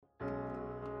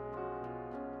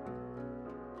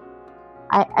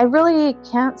I really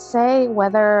can't say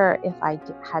whether if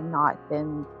had not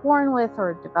been born with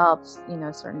or developed,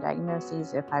 certain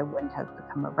diagnoses, if I wouldn't have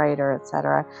become a writer,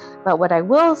 etc. But what I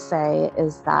will say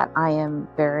is that I am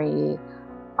very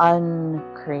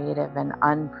uncreative and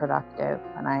unproductive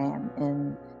when I am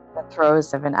in the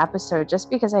throes of an episode, just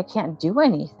because I can't do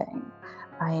anything.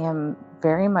 I am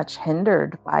very much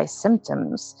hindered by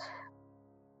symptoms.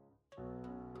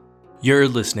 You're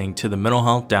listening to the Mental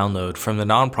Health Download from the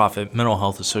nonprofit Mental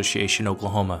Health Association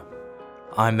Oklahoma.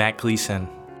 I'm Matt Gleason.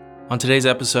 On today's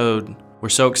episode, we're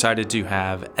so excited to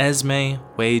have Esme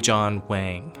Wei-Jon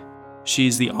Wang.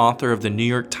 She's the author of the New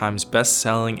York Times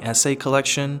best-selling essay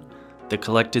collection, The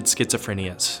Collected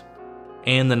Schizophrenias,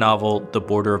 and the novel The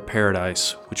Border of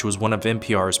Paradise, which was one of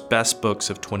NPR's best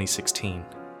books of 2016.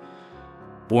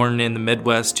 Born in the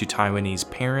Midwest to Taiwanese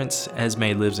parents,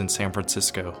 Esme lives in San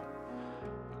Francisco.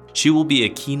 She will be a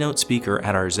keynote speaker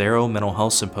at our Zero Mental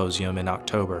Health Symposium in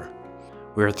October.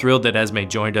 We are thrilled that Esme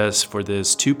joined us for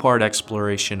this two-part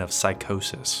exploration of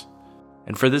psychosis.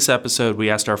 And for this episode, we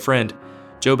asked our friend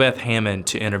JoBeth Hammond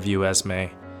to interview Esme.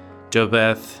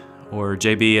 JoBeth, or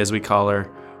JB as we call her,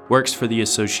 works for the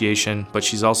association, but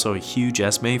she's also a huge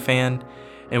Esme fan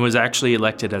and was actually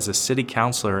elected as a city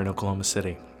councilor in Oklahoma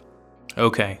City.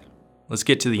 Okay, let's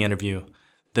get to the interview.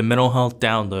 The Mental Health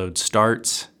Download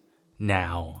starts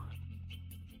now.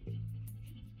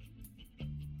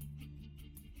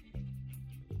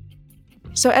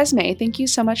 So Esme, thank you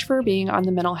so much for being on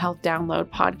the Mental Health Download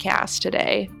podcast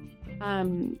today.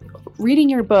 Reading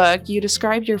your book, you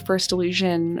described your first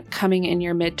delusion coming in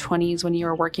your mid-20s when you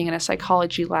were working in a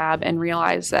psychology lab and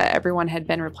realized that everyone had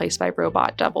been replaced by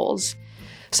robot doubles.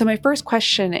 So my first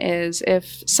question is,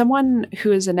 if someone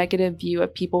who has a negative view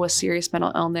of people with serious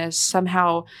mental illness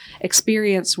somehow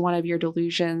experienced one of your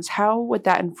delusions, how would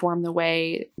that inform the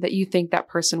way that you think that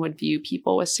person would view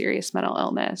people with serious mental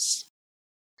illness?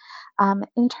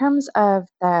 In terms of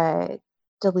the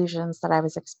delusions that I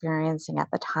was experiencing at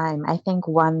the time, I think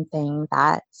one thing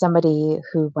that somebody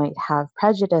who might have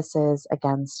prejudices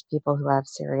against people who have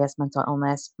serious mental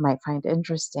illness might find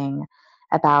interesting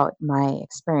about my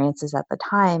experiences at the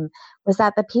time was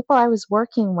that the people I was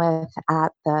working with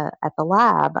at the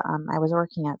lab, I was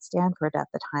working at Stanford at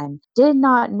the time, did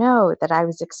not know that I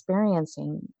was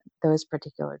experiencing those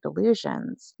particular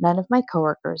delusions. None of my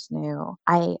coworkers knew.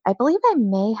 I believe I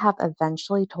may have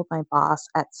eventually told my boss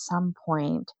at some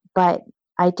point, but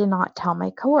I did not tell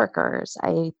my coworkers.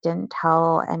 I didn't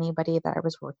tell anybody that I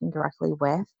was working directly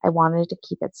with. I wanted to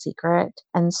keep it secret.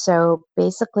 And so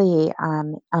basically,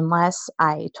 unless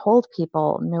I told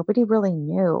people, nobody really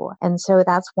knew. And so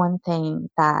that's one thing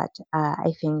that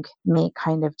I think may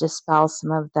kind of dispel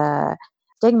some of the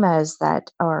stigmas that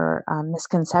or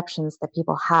misconceptions that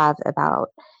people have about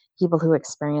people who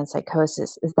experience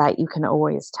psychosis, is that you can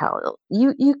always tell.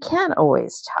 You can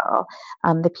always tell.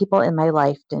 The people in my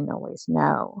life didn't always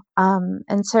know.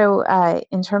 And so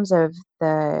in terms of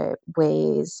the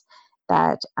ways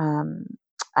that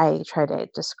I try to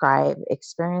describe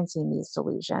experiencing these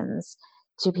delusions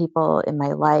to people in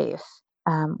my life,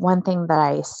 one thing that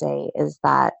I say is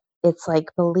that it's like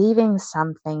believing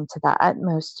something to the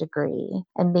utmost degree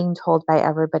and being told by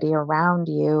everybody around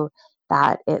you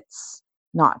that it's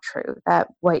not true, that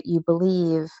what you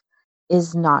believe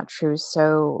is not true.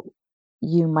 So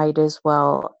you might as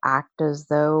well act as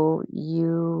though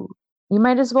you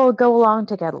might as well go along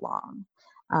to get along,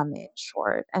 in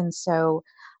short. And so,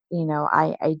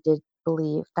 I did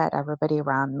believe that everybody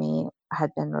around me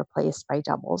had been replaced by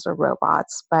doubles or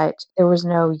robots, but there was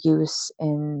no use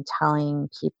in telling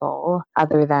people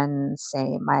other than,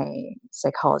 say, my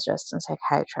psychologist and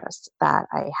psychiatrist that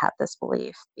I had this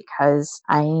belief, because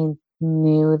I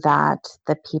knew that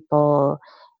the people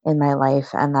in my life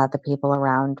and that the people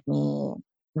around me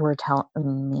were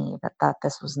telling me that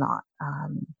this was not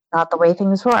the way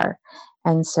things were.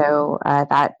 And so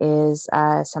that is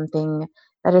something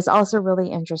that is also really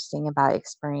interesting about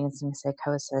experiencing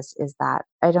psychosis, is that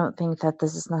I don't think that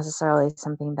this is necessarily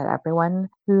something that everyone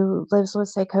who lives with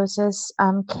psychosis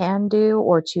can do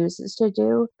or chooses to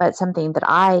do, but something that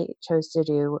I chose to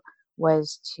do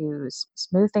was to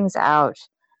smooth things out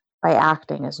by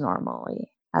acting as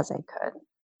normally as I could.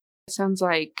 It sounds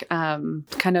like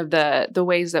kind of the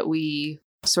ways that we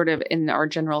sort of in our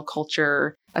general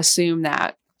culture assume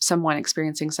that someone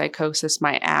experiencing psychosis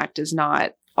might act is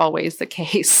not always the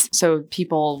case. So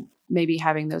people maybe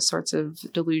having those sorts of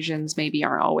delusions maybe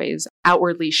aren't always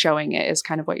outwardly showing it, is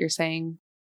kind of what you're saying.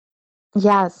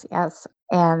 Yes.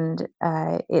 And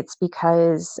it's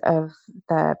because of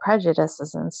the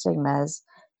prejudices and stigmas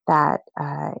that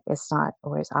it's not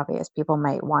always obvious. People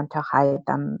might want to hide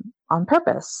them on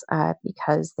purpose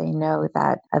because they know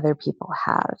that other people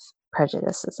have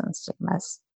prejudices and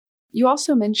stigmas. You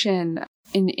also mention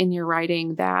in your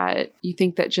writing that you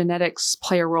think that genetics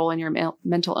play a role in your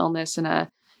mental illness in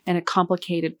a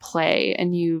complicated play.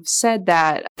 And you've said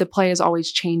that the play is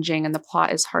always changing and the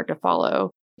plot is hard to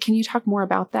follow. Can you talk more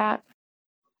about that?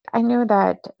 I know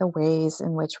that the ways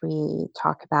in which we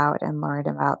talk about and learn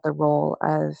about the role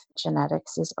of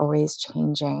genetics is always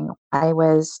changing. I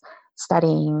was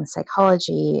studying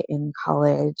psychology in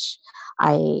college.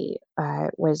 I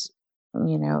was,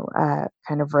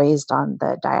 kind of raised on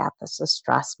the diathesis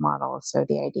stress model. So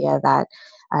the idea that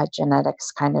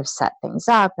genetics kind of set things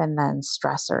up and then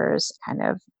stressors kind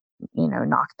of,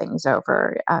 knock things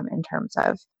over in terms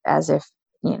of as if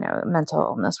mental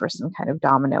illness were some kind of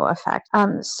domino effect.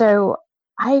 So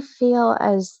I feel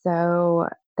as though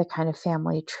the kind of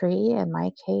family tree in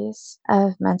my case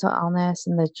of mental illness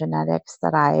and the genetics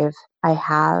that I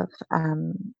have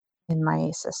in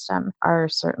my system are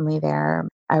certainly there.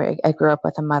 I grew up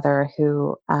with a mother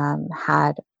who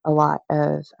had a lot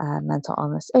of mental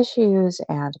illness issues,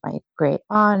 and my great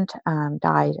aunt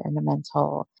died in a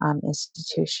mental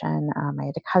institution. I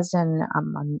had a cousin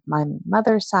on my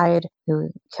mother's side who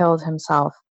killed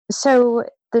himself. So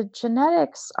the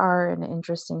genetics are an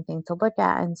interesting thing to look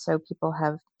at. And so people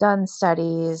have done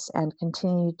studies and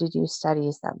continue to do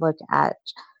studies that look at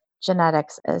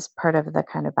genetics as part of the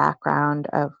kind of background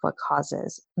of what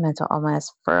causes mental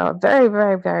illness for a very,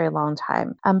 very, very long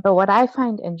time. But what I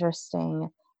find interesting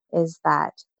is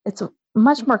that it's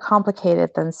much more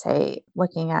complicated than, say,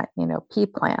 looking at, pea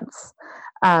plants.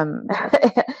 Um,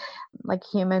 like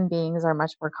human beings are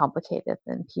much more complicated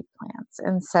than pea plants.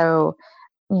 And so,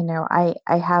 I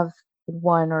have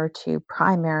one or two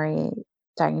primary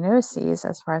diagnoses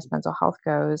as far as mental health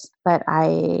goes, but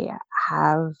I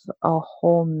have a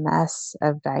whole mess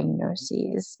of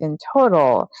diagnoses in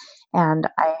total. And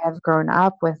I have grown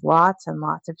up with lots and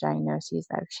lots of diagnoses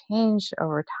that have changed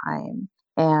over time.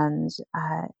 And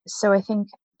so I think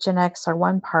genetics are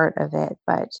one part of it,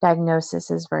 but diagnosis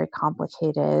is very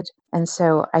complicated. And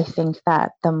so I think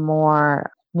that the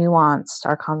more nuanced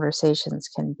our conversations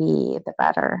can be, the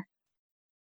better.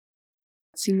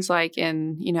 It seems like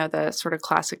in, the sort of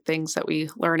classic things that we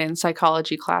learn in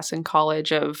psychology class in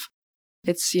college of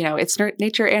it's, it's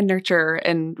nature and nurture,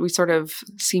 and we sort of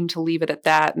seem to leave it at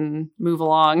that and move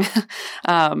along,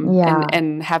 Yeah.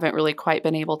 and haven't really quite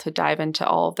been able to dive into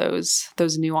all of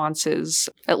those nuances.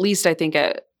 At least I think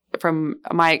from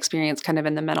my experience, kind of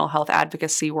in the mental health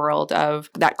advocacy world of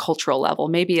that cultural level,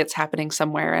 maybe it's happening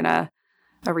somewhere in a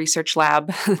research lab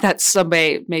that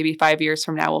someday, maybe 5 years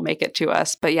from now, will make it to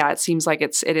us. But yeah, it seems like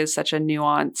it is such a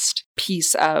nuanced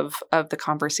piece of the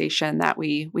conversation that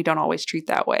we don't always treat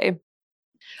that way.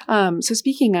 So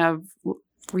speaking of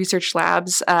research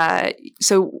labs,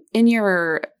 so in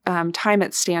your time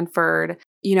at Stanford,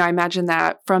 I imagine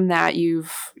that from that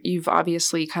you've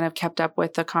obviously kind of kept up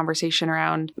with the conversation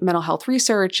around mental health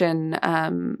research and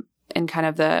kind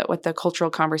of what the cultural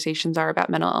conversations are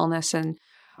about mental illness and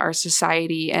our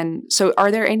society. And so are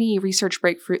there any research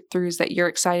breakthroughs that you're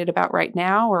excited about right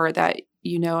now or that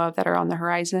you know of that are on the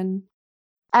horizon?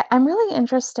 I'm really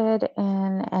interested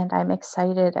in and I'm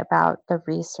excited about the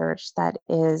research that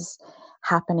is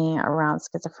happening around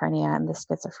schizophrenia and the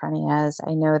schizophrenias.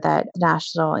 I know that the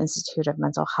National Institute of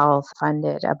Mental Health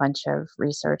funded a bunch of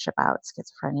research about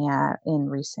schizophrenia in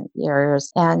recent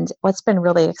years. And what's been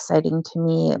really exciting to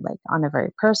me, like on a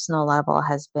very personal level,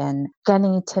 has been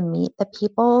getting to meet the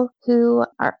people who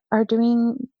are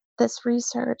doing this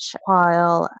research.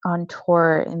 While on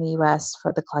tour in the US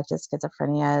for the Collective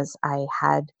Schizophrenias, I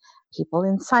had people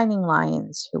in signing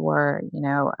lines who were,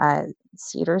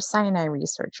 Cedars-Sinai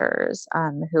researchers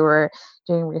who were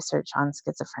doing research on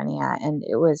schizophrenia. And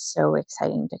it was so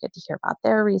exciting to get to hear about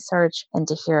their research and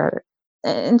to hear.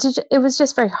 It was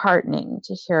just very heartening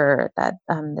to hear that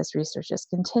this research is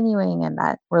continuing and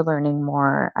that we're learning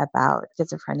more about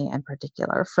schizophrenia in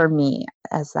particular for me,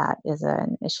 as that is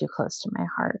an issue close to my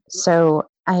heart. So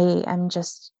I am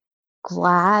just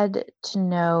glad to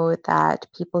know that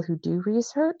people who do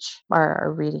research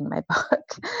are reading my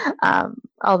book.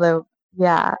 Although,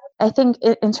 yeah, I think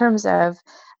in terms of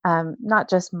not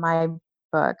just my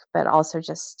book, but also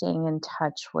just staying in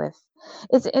touch with.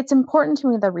 It's important to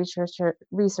me that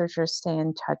researchers stay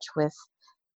in touch with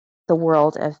the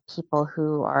world of people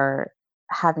who are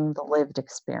having the lived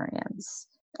experience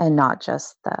and not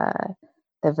just the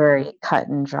very cut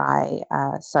and dry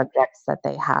subjects that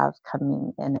they have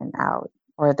coming in and out,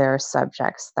 or their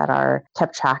subjects that are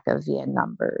kept track of via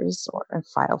numbers or in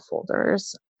file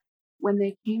folders. When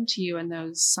they came to you in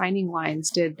those signing lines,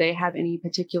 did they have any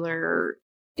particular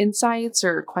insights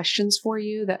or questions for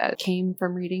you that came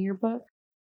from reading your book?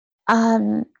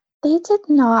 Um, they did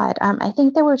not. I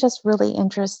think they were just really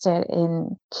interested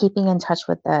in keeping in touch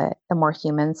with the more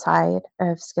human side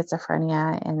of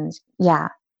schizophrenia, and yeah,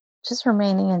 just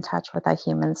remaining in touch with that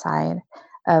human side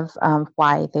of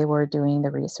why they were doing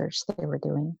the research they were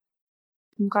doing.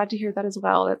 I'm glad to hear that as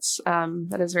well.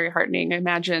 That is very heartening. I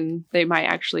imagine they might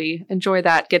actually enjoy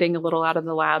that, getting a little out of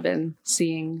the lab and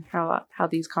seeing how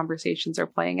these conversations are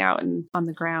playing out and on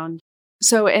the ground.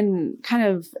 So, and kind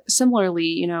of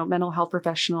similarly, mental health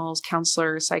professionals,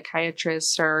 counselors,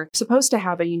 psychiatrists are supposed to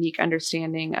have a unique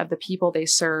understanding of the people they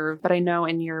serve. But I know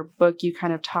in your book, you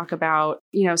kind of talk about,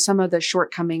 some of the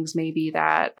shortcomings maybe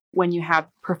that when you have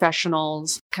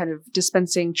professionals kind of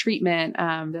dispensing treatment,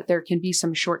 that there can be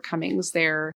some shortcomings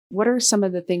there. What are some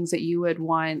of the things that you would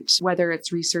want, whether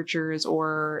it's researchers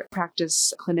or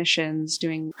practice clinicians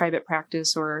doing private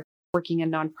practice or working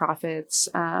in nonprofits,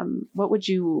 what would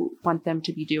you want them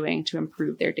to be doing to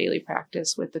improve their daily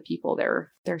practice with the people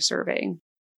they're serving?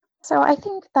 So I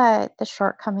think that the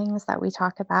shortcomings that we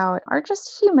talk about are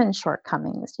just human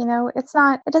shortcomings.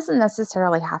 It doesn't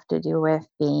necessarily have to do with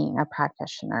being a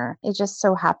practitioner. It just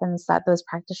so happens that those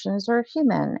practitioners are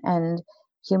human, and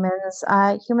humans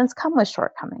come with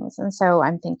shortcomings. And so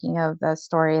I'm thinking of the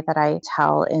story that I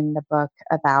tell in the book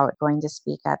about going to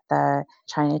speak at the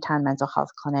Chinatown Mental Health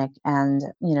Clinic and,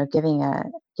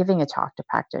 giving a talk to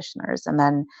practitioners, and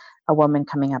then a woman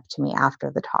coming up to me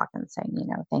after the talk and saying,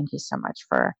 thank you so much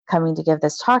for coming to give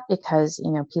this talk, because,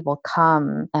 people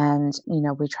come and,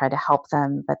 we try to help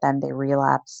them, but then they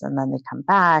relapse and then they come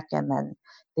back, and then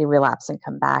they relapse and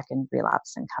come back and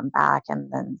relapse and come back.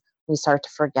 And then we start to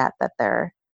forget that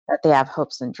they have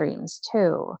hopes and dreams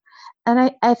too.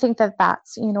 And I think that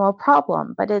that's, a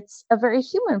problem, but it's a very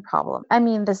human problem. I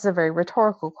mean, this is a very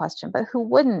rhetorical question, but who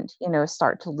wouldn't,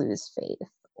 start to lose faith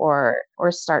or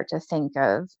start to think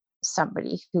of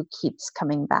somebody who keeps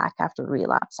coming back after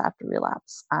relapse,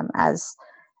 as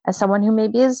someone who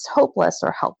maybe is hopeless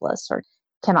or helpless or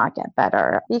cannot get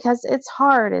better, because it's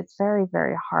hard. It's very,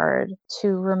 very hard to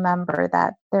remember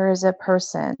that there is a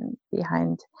person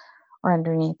behind or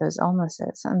underneath those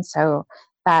illnesses. And so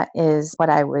that is what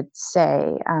I would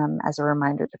say, as a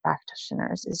reminder to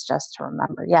practitioners, is just to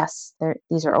remember, yes,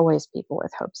 these are always people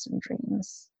with hopes and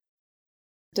dreams.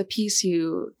 The piece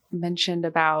you mentioned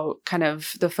about kind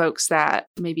of the folks that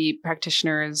maybe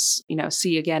practitioners,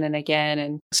 see again and again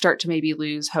and start to maybe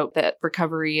lose hope that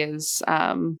recovery is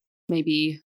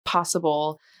maybe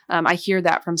possible. I hear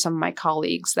that from some of my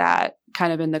colleagues, that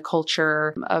kind of in the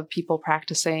culture of people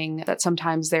practicing, that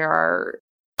sometimes there are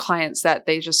clients that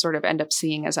they just sort of end up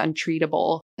seeing as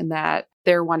untreatable, and that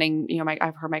they're wanting,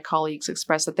 I've heard my colleagues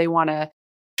express that they want to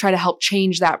try to help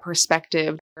change that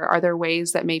perspective. Are there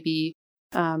ways that maybe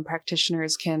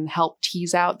practitioners can help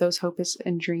tease out those hopes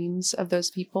and dreams of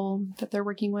those people that they're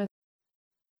working with?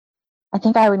 I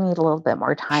think I would need a little bit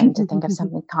more time to think of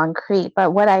something concrete,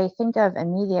 but what I think of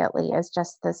immediately is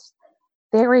just this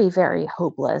very, very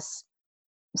hopeless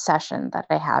session that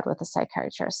I had with a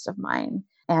psychiatrist of mine,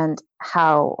 and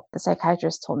how the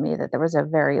psychiatrist told me that there was a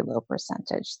very low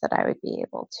percentage that I would be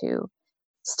able to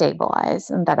stabilize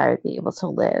and that I would be able to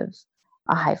live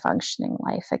a high functioning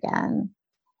life again.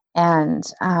 And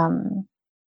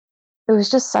it was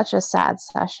just such a sad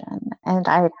session. And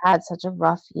I had had such a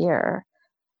rough year.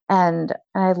 And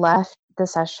I left the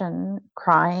session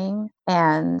crying,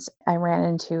 and I ran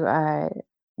into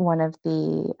one of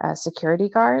the security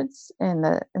guards in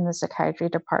the psychiatry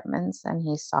departments, and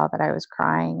he saw that I was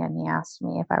crying, and he asked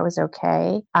me if I was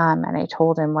okay. And I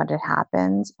told him what had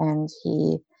happened, and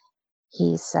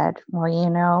he said,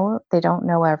 "Well, they don't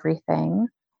know everything."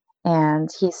 And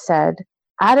he said,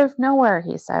 out of nowhere,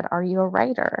 he said, "Are you a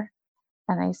writer?"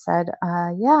 And I said,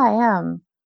 "Yeah, I am."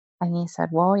 And he said,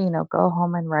 "Well, go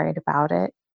home and write about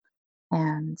it,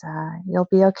 and you'll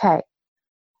be okay."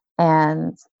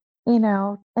 And, in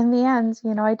the end,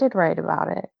 I did write about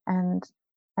it, and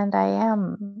I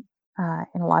am,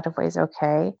 in a lot of ways,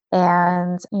 okay.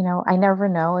 And, I never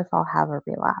know if I'll have a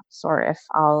relapse or if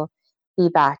I'll be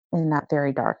back in that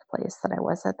very dark place that I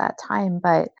was at that time.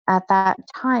 But at that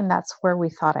time, that's where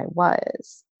we thought I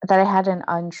was, that I had an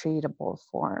untreatable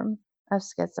form of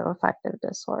schizoaffective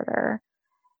disorder,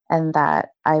 and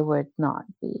that I would not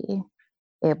be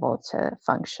able to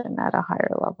function at a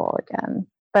higher level again.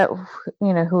 But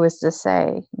who is to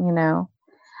say,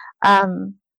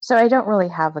 So I don't really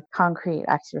have a concrete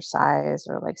exercise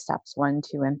or like steps 1,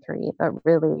 2, and 3, but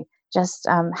really just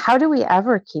how do we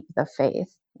ever keep the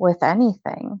faith with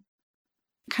anything?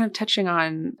 kind of touching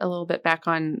on a little bit back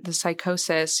on the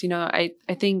psychosis, I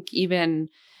think even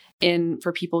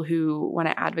for people who want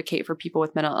to advocate for people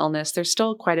with mental illness, there's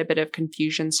still quite a bit of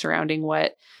confusion surrounding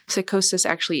what psychosis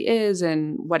actually is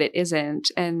and what it isn't.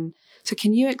 And so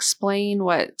can you explain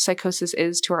what psychosis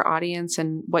is to our audience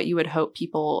and what you would hope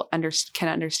people can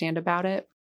understand about it?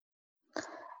 I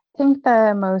think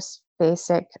the most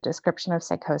basic description of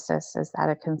psychosis is that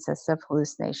it consists of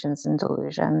hallucinations and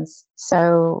delusions.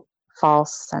 So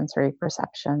false sensory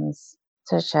perceptions,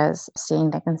 such as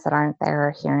seeing things that aren't there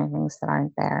or hearing things that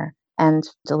aren't there, and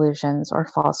delusions or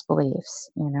false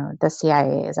beliefs. The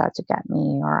CIA is out to get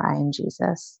me, or I am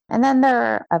Jesus. And then there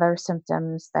are other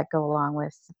symptoms that go along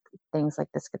with things like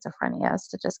the schizophrenia,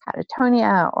 such as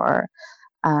catatonia or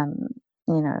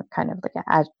kind of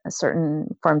like certain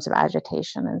forms of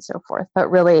agitation and so forth. But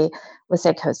really, with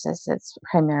psychosis, it's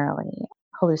primarily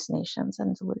hallucinations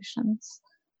and delusions.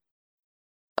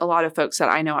 A lot of folks that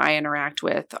I know I interact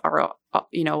with are,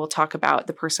 we'll talk about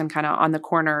the person kind of on the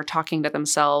corner talking to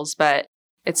themselves, but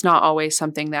it's not always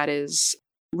something that is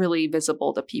really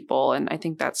visible to people. And I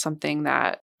think that's something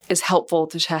that is helpful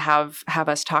to have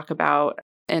us talk about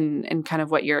and kind of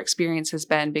what your experience has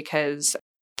been, because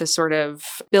the sort of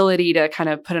ability to kind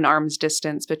of put an arm's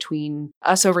distance between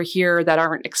us over here that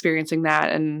aren't experiencing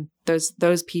that and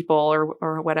those people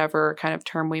or whatever kind of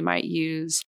term we might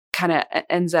use kind of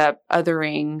ends up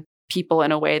othering people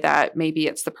in a way that maybe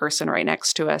it's the person right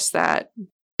next to us that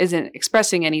isn't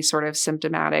expressing any sort of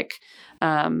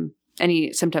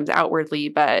any symptoms outwardly,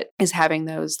 but is having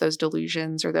those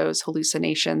delusions or those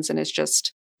hallucinations and is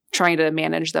just trying to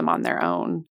manage them on their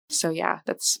own. So yeah,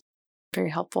 that's very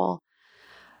helpful.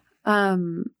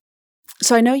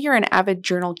 So I know you're an avid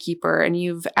journal keeper, and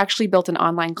you've actually built an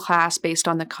online class based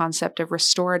on the concept of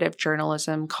restorative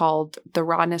journalism called The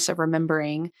Rawness of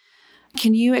Remembering.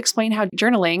 Can you explain how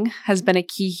journaling has been a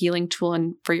key healing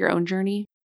tool for your own journey?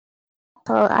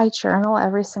 So I journal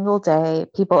every single day.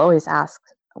 People always ask,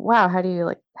 wow, how do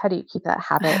you keep that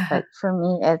habit? But for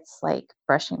me, it's like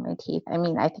brushing my teeth. I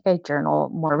mean, I think I journal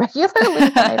more regularly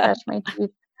than I brush my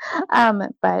teeth.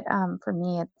 But for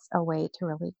me, it's a way to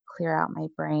really clear out my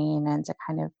brain and to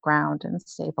kind of ground and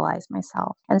stabilize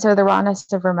myself. And so the rawness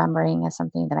of remembering is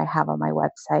something that I have on my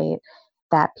website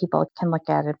that people can look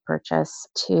at and purchase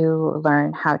to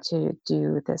learn how to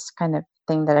do this kind of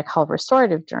thing that I call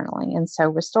restorative journaling. And so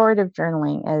restorative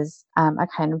journaling is a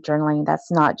kind of journaling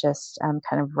that's not just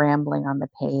kind of rambling on the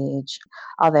page,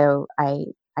 although I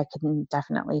can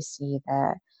definitely see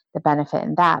the benefit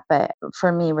in that. But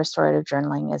for me, restorative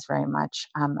journaling is very much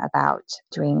about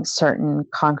doing certain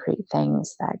concrete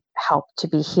things that help to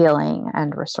be healing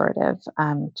and restorative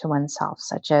to oneself,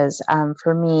 such as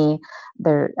for me,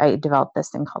 I developed this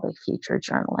thing called like future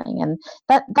journaling. And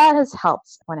that has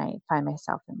helped when I find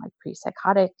myself in like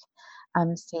pre-psychotic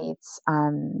states.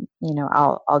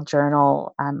 I'll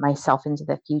journal myself into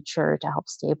the future to help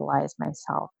stabilize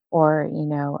myself. Or,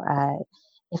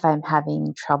 if I'm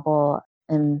having trouble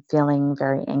and feeling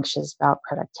very anxious about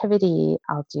productivity,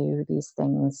 I'll do these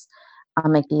things.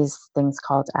 I'll make these things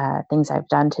called things I've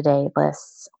done today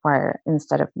lists, where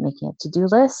instead of making a to-do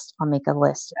list, I'll make a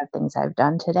list of things I've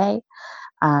done today.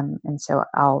 And so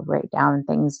I'll write down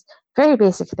things, very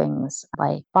basic things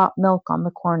like bought milk on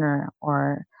the corner,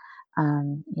 or,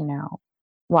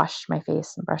 washed my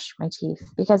face and brushed my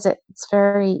teeth, because it's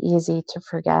very easy to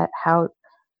forget how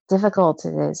difficult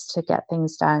it is to get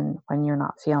things done when you're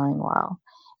not feeling well.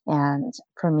 And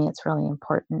for me, it's really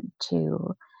important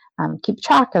to keep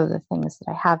track of the things that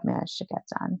I have managed to get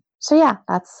done. So yeah,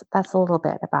 that's a little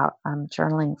bit about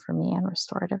journaling for me and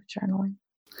restorative journaling.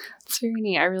 It's very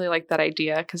neat. I really like that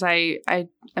idea because I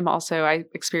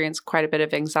experience quite a bit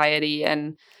of anxiety,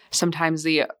 and sometimes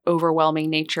the overwhelming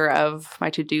nature of my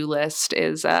to-do list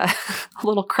is a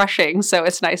little crushing. So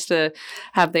it's nice to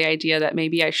have the idea that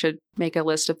maybe I should make a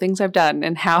list of things I've done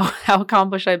and how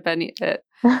accomplished I've been at it.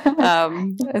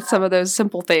 It's some of those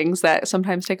simple things that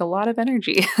sometimes take a lot of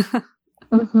energy.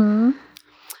 Mm-hmm.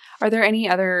 Are there any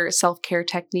other self-care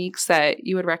techniques that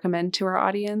you would recommend to our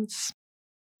audience?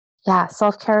 Yeah,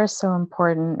 self-care is so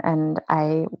important. And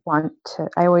I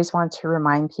always want to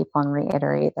remind people and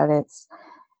reiterate that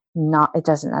it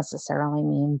doesn't necessarily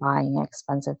mean buying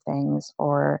expensive things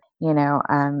or,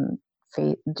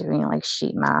 doing like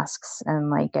sheet masks and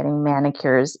like getting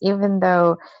manicures, even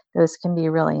though those can be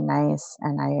really nice.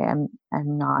 And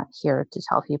I'm not here to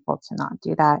tell people to not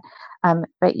do that.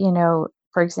 But,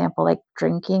 for example, like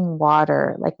drinking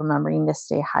water, like remembering to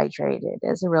stay hydrated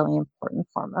is a really important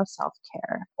form of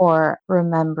self-care. Or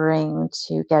remembering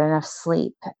to get enough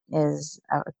sleep is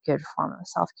a good form of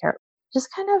self-care. just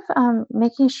kind of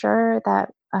making sure that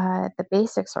the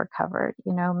basics are covered,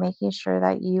 making sure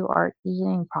that you are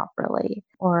eating properly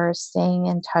or staying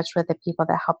in touch with the people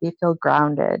that help you feel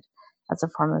grounded as a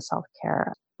form of self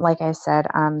care. Like I said,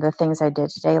 the things I did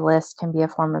today list can be a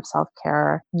form of self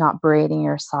care. Not berating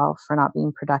yourself for not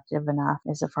being productive enough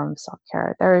is a form of self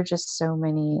care. There are just so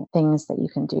many things that you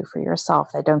can do for yourself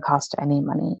that don't cost any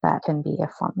money that can be a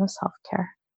form of self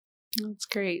care. That's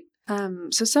great.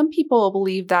 So some people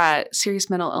believe that serious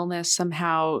mental illness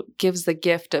somehow gives the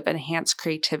gift of enhanced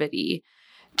creativity.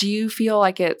 Do you feel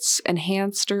like it's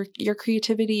enhanced your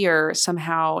creativity or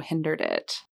somehow hindered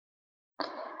it?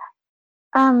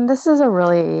 This is a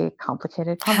really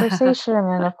complicated conversation.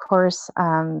 And of course,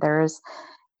 there's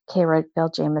K. Wright Bill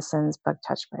Jameson's book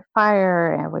Touched by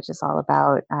Fire, which is all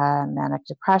about manic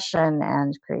depression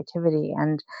and creativity.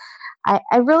 And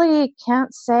I really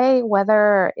can't say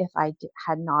whether if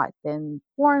had not been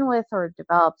born with or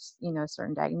developed,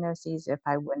 certain diagnoses, if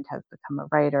I wouldn't have become a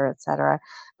writer, et cetera.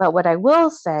 But what I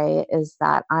will say is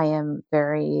that I am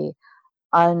very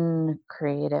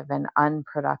uncreative and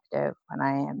unproductive when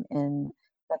I am in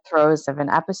the throes of an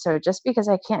episode just because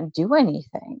I can't do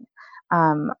anything.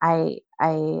 I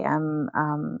am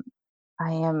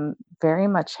I am very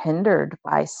much hindered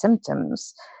by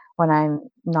symptoms when I'm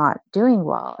not doing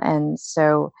well. And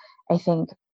so I think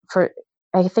for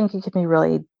I think it can be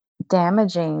really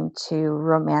damaging to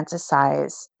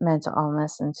romanticize mental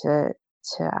illness and to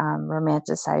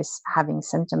romanticize having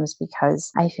symptoms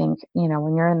because I think,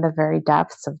 when you're in the very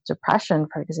depths of depression,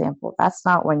 for example, that's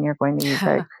not when you're going to be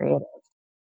very creative.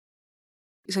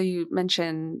 So you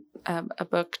mentioned a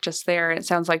book just there. It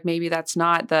sounds like maybe that's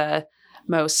not the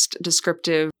most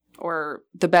descriptive or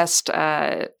the best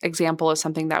example of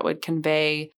something that would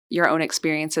convey your own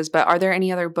experiences. But are there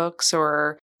any other books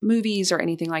or movies or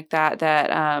anything like that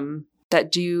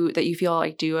that you feel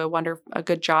like do a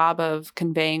good job of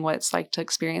conveying what it's like to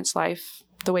experience life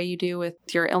the way you do with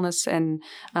your illness and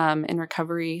in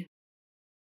recovery?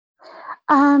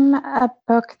 A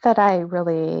book that I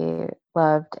really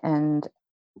loved and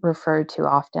referred to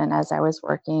often as I was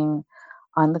working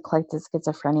on the collected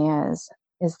schizophrenia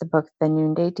is the book The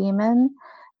Noonday Demon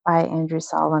by Andrew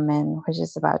Solomon, which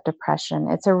is about depression.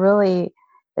 It's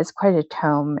quite a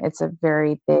tome. It's a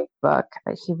very big book,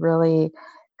 but he really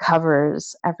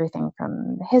covers everything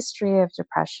from the history of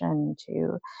depression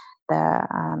to the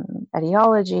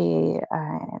etiology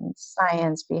and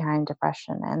science behind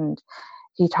depression. And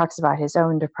he talks about his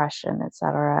own depression, et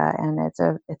cetera. And it's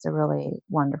a really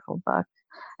wonderful book.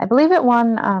 I believe it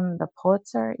won the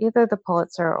Pulitzer, either the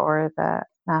Pulitzer or the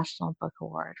National Book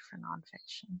Award for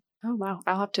nonfiction. Oh wow,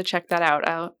 I'll have to check that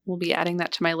out. We'll be adding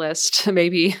that to my list.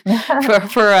 Maybe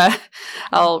for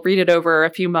I'll read it over a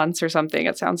few months or something.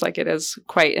 It sounds like it is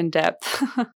quite in depth.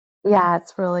 Yeah,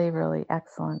 it's really, really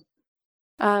excellent.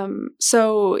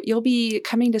 So you'll be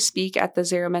coming to speak at the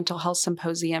Zero Mental Health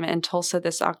Symposium in Tulsa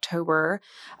this October.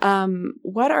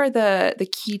 What are the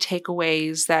key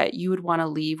takeaways that you would want to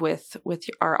leave with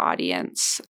our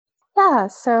audience? Yeah,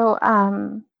 so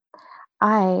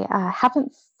I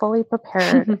haven't fully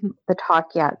prepared the talk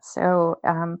yet, so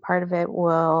part of it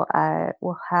will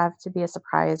have to be a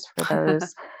surprise for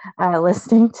those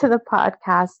listening to the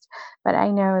podcast. But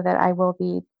I know that I will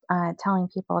be telling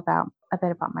people about a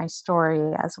bit about my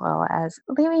story, as well as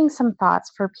leaving some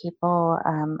thoughts for people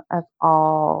of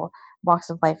all walks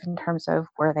of life in terms of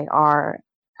where they are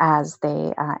as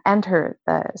they enter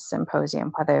the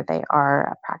symposium, whether they are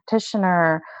a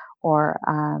practitioner or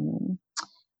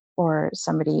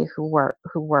somebody who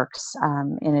works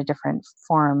in a different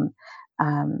form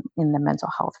in the mental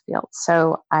health field.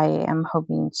 So I am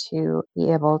hoping to be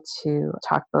able to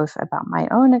talk both about my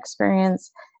own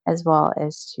experience as well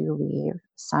as to leave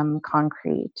some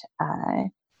concrete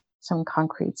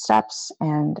steps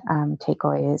and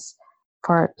takeaways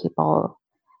for people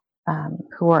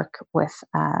who work with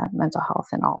mental health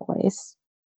in all ways.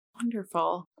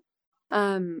 Wonderful.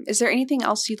 Is there anything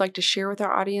else you'd like to share with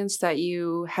our audience that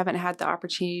you haven't had the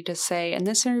opportunity to say in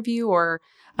this interview, or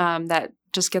that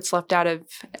just gets left out of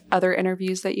other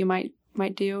interviews that you might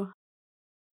do?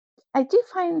 I do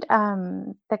find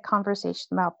the conversation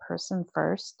about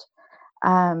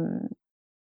um,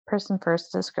 person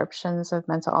first descriptions of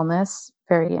mental illness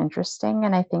very interesting.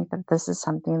 And I think that this is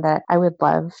something that I would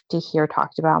love to hear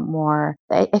talked about more.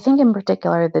 I think, in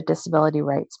particular, the disability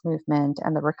rights movement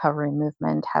and the recovery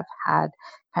movement have had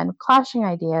kind of clashing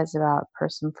ideas about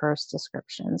person first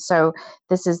descriptions. So,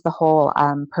 this is the whole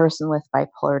person with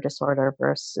bipolar disorder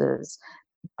versus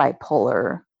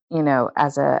bipolar,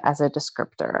 as a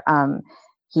descriptor.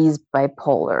 He's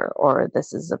bipolar, or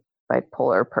this is a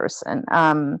bipolar person.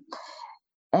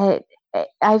 It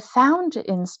I found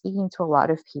in speaking to a lot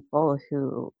of people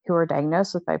who are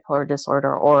diagnosed with bipolar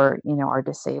disorder or are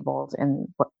disabled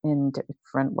in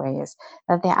different ways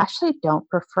that they actually don't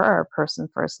prefer person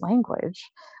first language,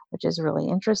 which is really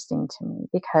interesting to me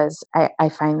because I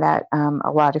find that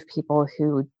a lot of people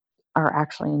who are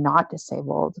actually not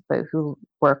disabled but who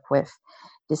work with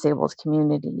disabled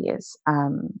communities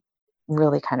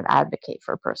really kind of advocate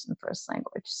for person first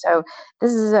language. So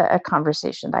this is a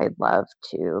conversation that I'd love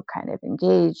to kind of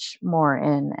engage more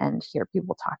in and hear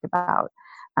people talk about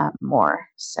more.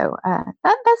 So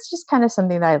that's just kind of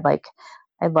something that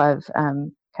I'd love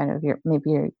kind of your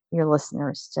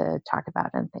listeners to talk about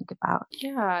and think about.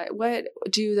 Yeah. What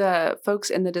do the folks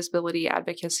in the disability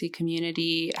advocacy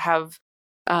community have?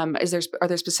 Are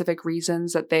there specific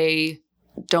reasons that they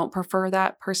don't prefer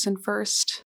that person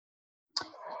first?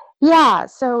 Yeah,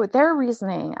 so their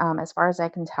reasoning, as far as I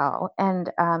can tell,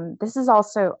 and this is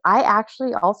also, I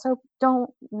actually also don't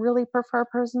really prefer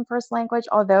person first language,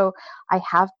 although I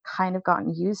have kind of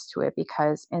gotten used to it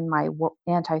because in my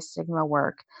anti stigma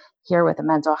work here with the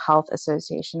Mental Health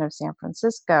Association of San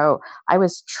Francisco, I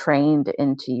was trained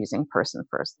into using person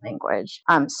first language.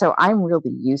 So I'm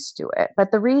really used to it. But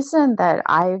the reason that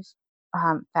I've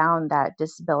found that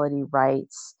disability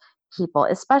rights people,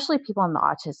 especially people in the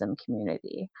autism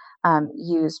community,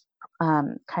 use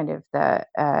kind of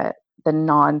the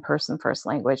non-person first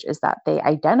language is that they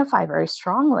identify very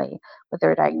strongly with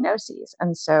their diagnoses,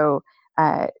 and so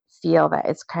feel that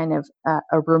it's kind of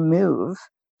a remove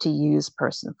to use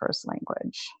person first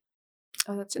language.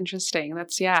 Oh, that's interesting.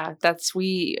 That's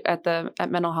we at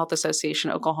Mental Health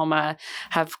Association Oklahoma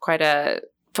have quite a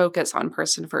focus on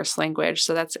person first language.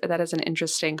 So that is an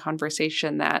interesting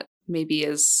conversation that maybe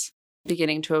is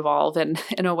beginning to evolve in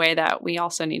a way that we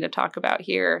also need to talk about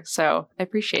here. So I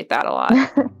appreciate that a lot.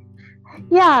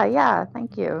 Yeah.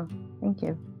 Thank you. Thank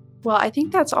you. Well, I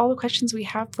think that's all the questions we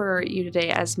have for you today,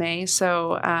 Esme.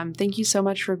 So thank you so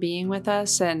much for being with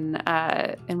us, and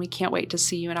we can't wait to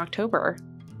see you in October.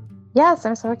 Yes,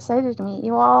 I'm so excited to meet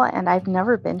you all, and I've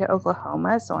never been to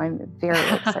Oklahoma, so I'm very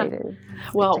excited to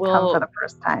come for the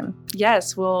first time.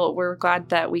 Yes, we're glad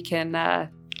that we can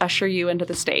usher you into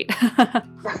the state.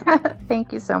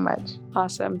 Thank you so much.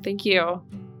 Awesome. Thank you.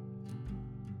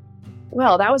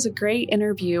 Well, that was a great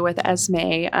interview with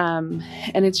Esme.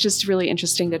 And it's just really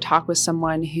interesting to talk with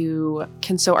someone who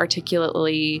can so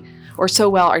articulately or so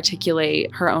well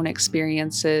articulate her own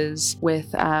experiences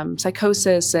with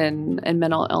psychosis and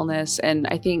mental illness. And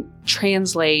I think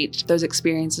translate those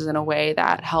experiences in a way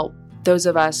that help those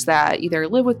of us that either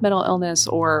live with mental illness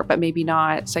but maybe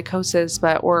not psychosis,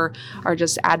 or are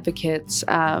just advocates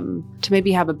to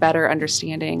maybe have a better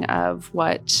understanding of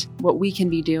what we can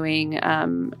be doing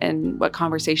and what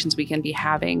conversations we can be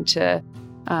having to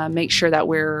make sure that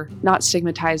we're not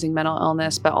stigmatizing mental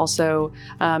illness, but also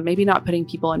maybe not putting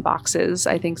people in boxes.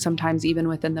 I think sometimes even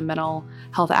within the mental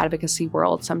health advocacy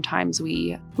world, sometimes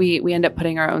we end up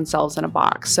putting our own selves in a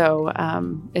box. So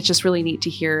it's just really neat to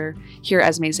hear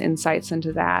Esme's insights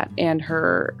into that and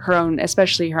her own,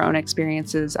 especially her own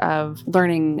experiences of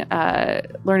learning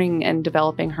and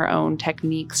developing her own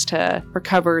techniques to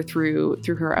recover through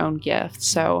her own gifts.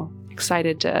 So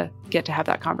excited to get to have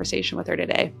that conversation with her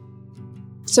today.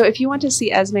 So if you want to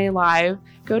see Esme live,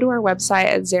 go to our website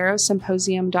at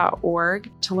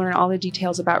zerosymposium.org to learn all the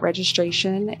details about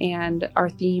registration and our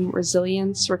theme,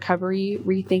 Resilience, Recovery,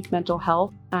 Rethink Mental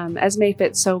Health. Esme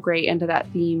fits so great into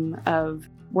that theme of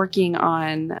working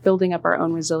on building up our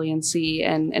own resiliency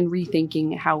and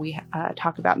rethinking how we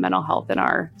talk about mental health in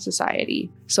our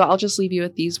society. So I'll just leave you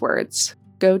with these words.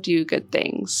 Go do good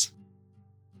things.